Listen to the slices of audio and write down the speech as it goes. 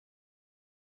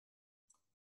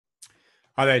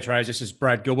Hi there, traders. This is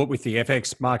Brad Gilbert with the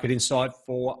FX Market Insight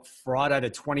for Friday,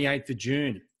 the 28th of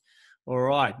June. All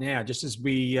right, now, just as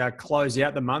we close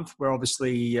out the month, we're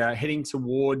obviously heading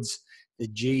towards the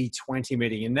G20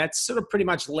 meeting, and that's sort of pretty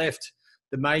much left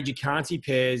the major currency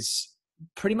pairs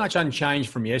pretty much unchanged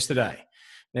from yesterday.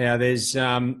 Now, there's,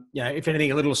 if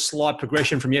anything, a little slight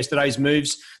progression from yesterday's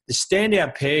moves. The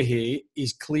standout pair here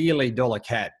is clearly dollar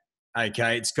CAD.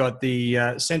 Okay, it's got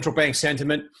the central bank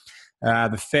sentiment,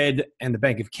 the Fed and the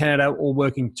Bank of Canada all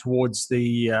working towards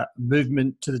the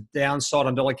movement to the downside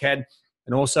on dollar CAD,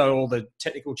 and also all the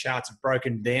technical charts have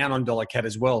broken down on dollar CAD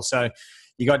as well. So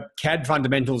you got CAD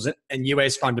fundamentals and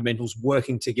US fundamentals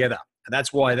working together, and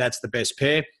that's why that's the best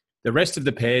pair. The rest of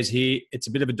the pairs here, it's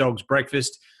a bit of a dog's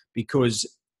breakfast because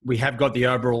we have got the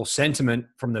overall sentiment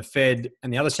from the Fed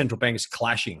and the other central banks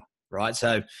clashing, right?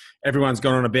 So everyone's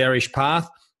gone on a bearish path,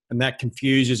 and that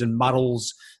confuses and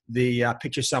muddles the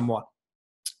picture somewhat.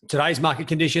 Today's market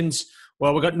conditions,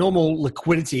 well, we've got normal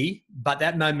liquidity, but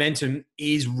that momentum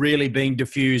is really being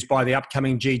diffused by the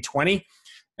upcoming G20,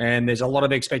 and there's a lot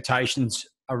of expectations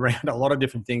around a lot of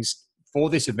different things for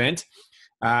this event.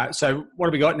 So what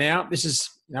have we got now? This is,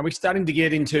 we're starting to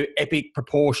get into epic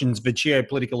proportions for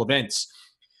geopolitical events.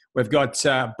 We've got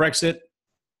Brexit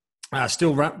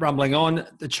still rumbling on,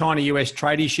 the China-US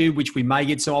trade issue, which we may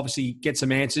get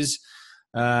some answers.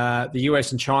 The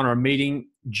US and China are meeting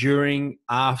during,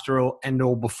 after, and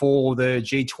or before the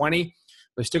G20.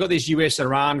 We've still got this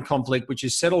US-Iran conflict, which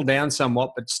has settled down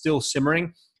somewhat, but still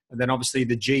simmering. And then obviously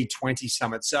the G20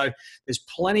 summit. So there's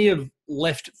plenty of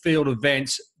left field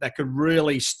events that could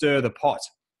really stir the pot.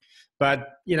 But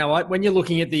you know what? When you're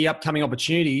looking at the upcoming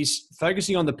opportunities,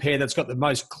 focusing on the pair that's got the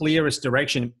most clearest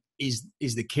direction is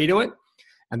the key to it.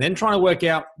 And then trying to work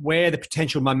out where the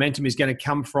potential momentum is going to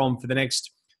come from for the next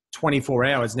 24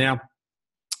 hours. Now,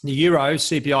 the Euro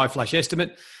CPI flash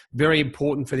estimate, very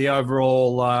important for the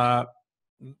overall,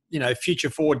 future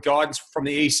forward guidance from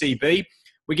the ECB.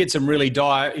 We get some really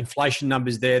dire inflation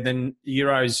numbers there, then the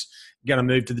Euro's going to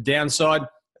move to the downside.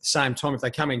 At the same time, if they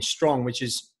come in strong, which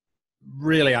is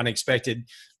really unexpected,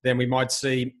 then we might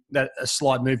see that a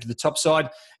slight move to the top side.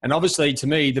 And obviously, to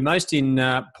me, the most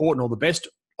important or the best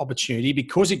opportunity,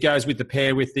 because it goes with the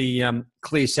pair with the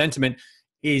clear sentiment,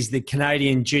 is the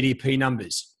Canadian GDP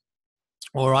numbers.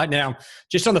 All right, now,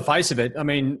 just on the face of it,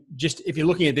 just if you're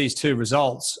looking at these two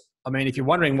results, if you're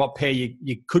wondering what pair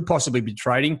you could possibly be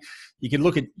trading, you can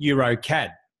look at Euro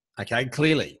CAD, okay,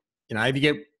 clearly. If you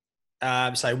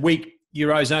get, say, weak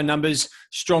Eurozone numbers,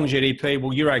 strong GDP,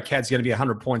 well, Euro CAD's going to be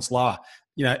 100 points lower,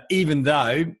 even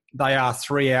though they are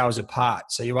 3 hours apart.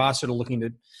 So you are sort of looking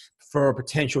for a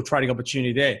potential trading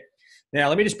opportunity there. Now,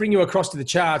 let me just bring you across to the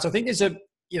charts. I think there's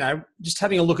just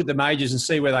having a look at the majors and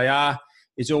see where they are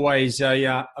is always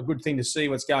a good thing to see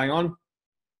what's going on.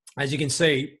 As you can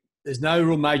see, there's no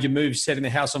real major moves setting the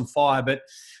house on fire, but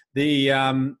the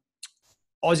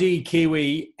Aussie,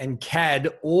 Kiwi, and CAD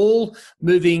all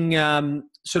moving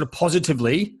sort of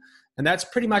positively, and that's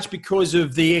pretty much because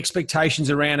of the expectations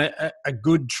around a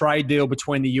good trade deal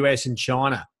between the US and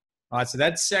China. All right, so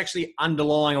that's actually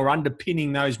underlying or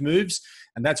underpinning those moves,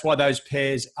 and that's why those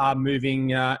pairs are moving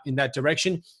in that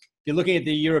direction. If you're looking at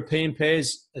the European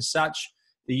pairs as such,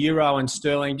 the Euro and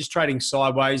Sterling just trading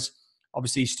sideways.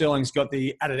 Obviously, Sterling's got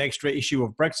the added extra issue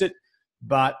of Brexit,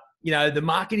 but the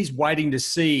market is waiting to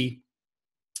see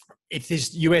if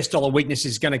this US dollar weakness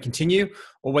is going to continue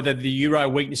or whether the Euro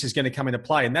weakness is going to come into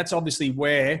play. And that's obviously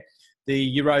where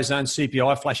the Eurozone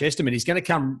CPI flash estimate is going to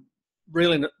come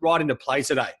really right into play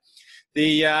today.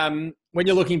 When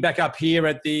you're looking back up here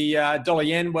at the dollar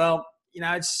yen, well,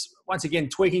 it's once again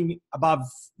tweaking above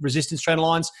resistance trend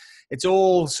lines. It's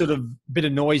all sort of a bit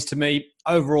of noise to me.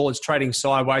 Overall, it's trading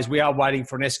sideways. We are waiting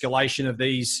for an escalation of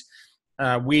these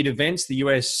weird events, the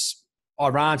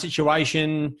US-Iran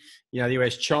situation, the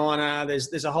US-China.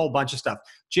 There's a whole bunch of stuff.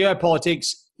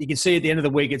 Geopolitics, you can see at the end of the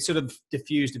week, it's sort of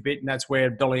diffused a bit, and that's where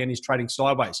dollar yen is trading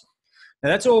sideways. Now,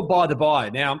 that's all by the by.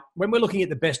 Now, when we're looking at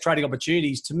the best trading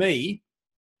opportunities, to me,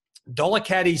 dollar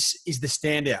CAD is the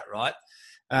standout, right?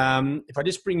 If I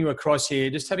just bring you across here,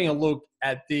 just having a look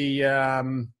at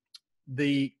the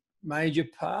major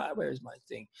part. Where is my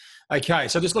thing? Okay,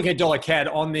 so just looking at dollar CAD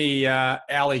on the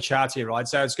hourly charts here, right?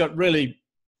 So it's got really,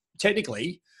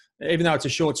 technically, even though it's a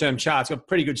short-term chart, it's got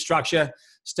pretty good structure.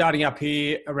 Starting up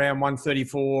here around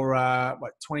 134,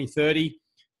 2030.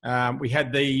 We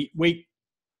had the weak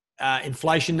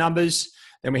inflation numbers.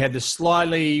 Then we had the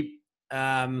slightly,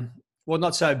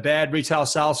 not so bad retail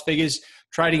sales figures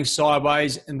trading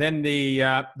sideways, and then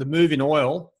the move in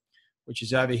oil, which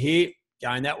is over here,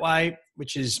 going that way,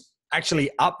 which is actually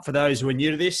up for those who are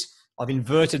new to this. I've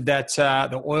inverted that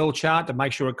the oil chart to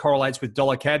make sure it correlates with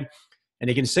dollar CAD. And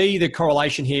you can see the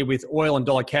correlation here with oil and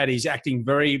dollar CAD is acting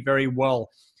very, very well.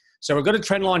 So we've got a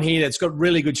trend line here that's got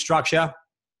really good structure.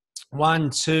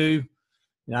 1, 2,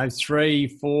 3,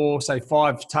 4, say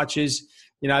 5 touches.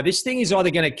 This thing is either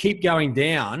going to keep going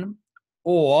down,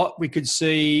 or we could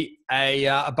see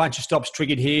a bunch of stops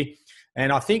triggered here.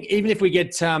 And I think even if we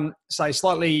get, say,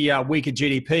 slightly weaker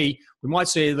GDP, we might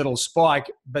see a little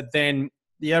spike, but then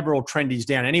the overall trend is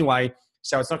down anyway,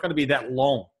 so it's not going to be that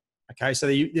long. Okay, so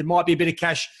there might be a bit of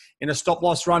cash in a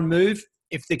stop-loss run move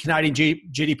if the Canadian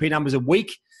GDP numbers are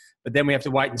weak, but then we have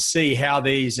to wait and see how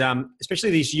these,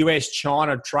 especially these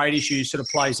US-China trade issues sort of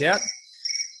plays out.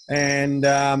 And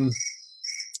let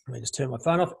me just turn my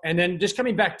phone off. And then just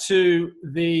coming back to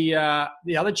the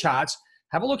other charts,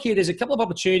 have a look here. There's a couple of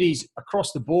opportunities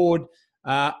across the board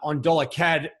on dollar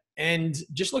CAD, and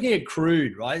just looking at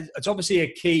crude, right? It's obviously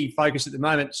a key focus at the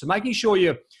moment. So making sure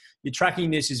you're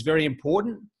tracking this is very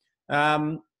important.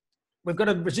 We've got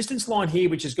a resistance line here,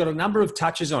 which has got a number of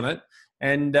touches on it.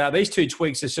 And these 2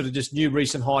 tweaks are sort of just new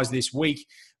recent highs this week.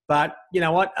 But you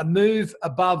know what? A move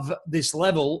above this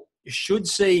level, you should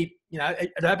see,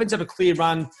 it opens up a clear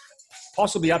run,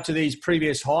 possibly up to these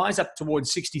previous highs, up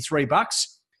towards $63.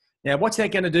 Now, what's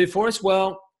that going to do for us?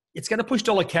 Well, it's going to push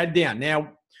dollar CAD down.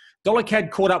 Now, dollar CAD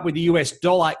caught up with the US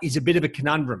dollar is a bit of a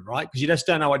conundrum, right? Because you just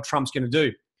don't know what Trump's going to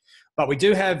do. But we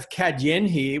do have CAD yen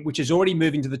here, which is already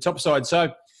moving to the top side.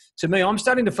 So to me, I'm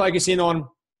starting to focus in on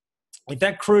if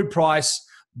that crude price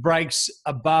breaks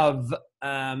above,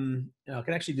 I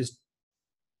can actually just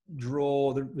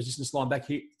draw the resistance line back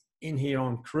here in here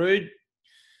on crude.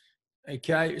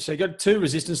 Okay, so you've got 2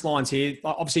 resistance lines here.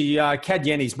 Obviously, CAD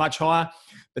yen is much higher,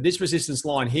 but this resistance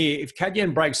line here, if CAD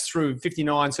yen breaks through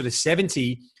 59, sort of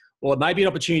 70, or it may be an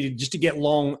opportunity just to get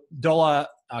long dollar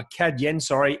CAD yen,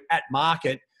 at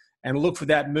market and look for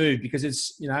that move, because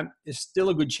it's there's still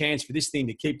a good chance for this thing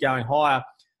to keep going higher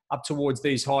up towards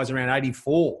these highs around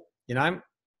 84.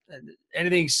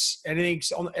 Everything's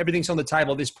on the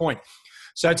table at this point.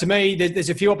 So to me, there's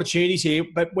a few opportunities here,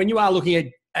 but when you are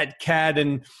looking at CAD,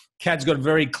 and CAD's got a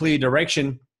very clear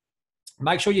direction,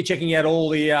 make sure you're checking out all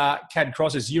the CAD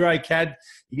crosses. Euro CAD,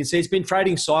 you can see it's been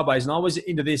trading sideways, and I was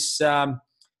into this the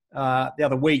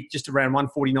other week, just around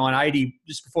 149.80,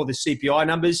 just before the CPI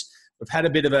numbers. We've had a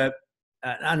bit of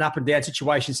an up and down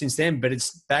situation since then, but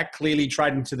it's back clearly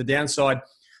trading to the downside.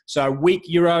 So weak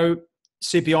Euro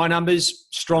CPI numbers,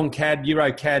 strong CAD,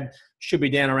 Euro CAD should be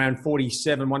down around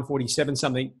 147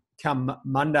 something come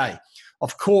Monday.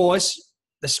 Of course,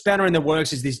 the spanner in the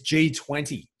works is this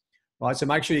G20, right? So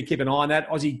make sure you keep an eye on that.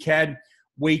 Aussie CAD,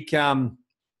 weak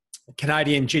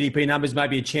Canadian GDP numbers,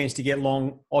 maybe a chance to get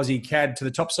long Aussie CAD to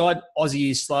the top side.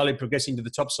 Aussie is slowly progressing to the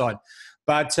top side.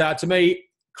 But to me,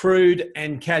 crude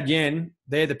and CAD yen,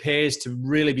 they're the pairs to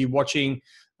really be watching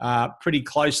pretty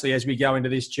closely as we go into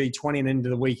this G20 and into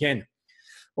the weekend.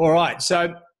 All right,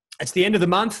 so it's the end of the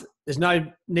month. There's no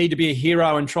need to be a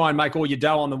hero and try and make all your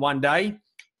dough on the one day.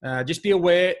 Just be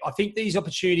aware, I think these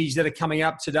opportunities that are coming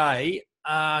up today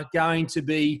are going to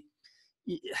be,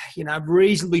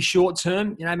 reasonably short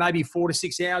term, maybe 4 to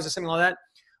 6 hours or something like that.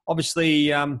 Obviously,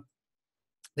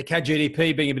 the CAD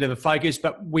GDP being a bit of a focus,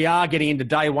 but we are getting into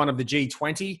day one of the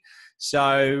G20.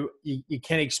 So you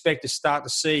can expect to start to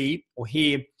see or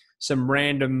hear some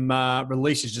random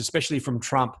releases, especially from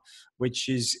Trump, which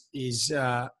is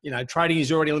trading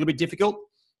is already a little bit difficult.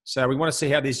 So we want to see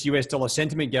how this US dollar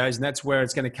sentiment goes, and that's where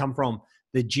it's going to come from,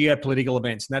 the geopolitical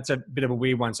events. And that's a bit of a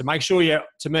weird one. So make sure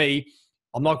to me,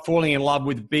 I'm not falling in love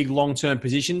with big long-term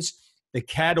positions. The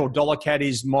CAD or dollar CAD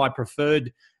is my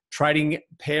preferred trading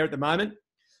pair at the moment.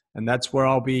 And that's where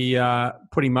I'll be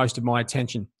putting most of my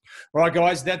attention. All right,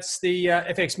 guys, that's the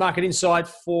FX Market Insight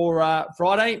for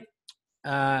Friday.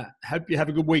 Hope you have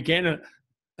a good weekend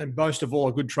and most of all,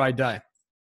 a good trade day.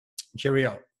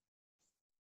 Cheerio.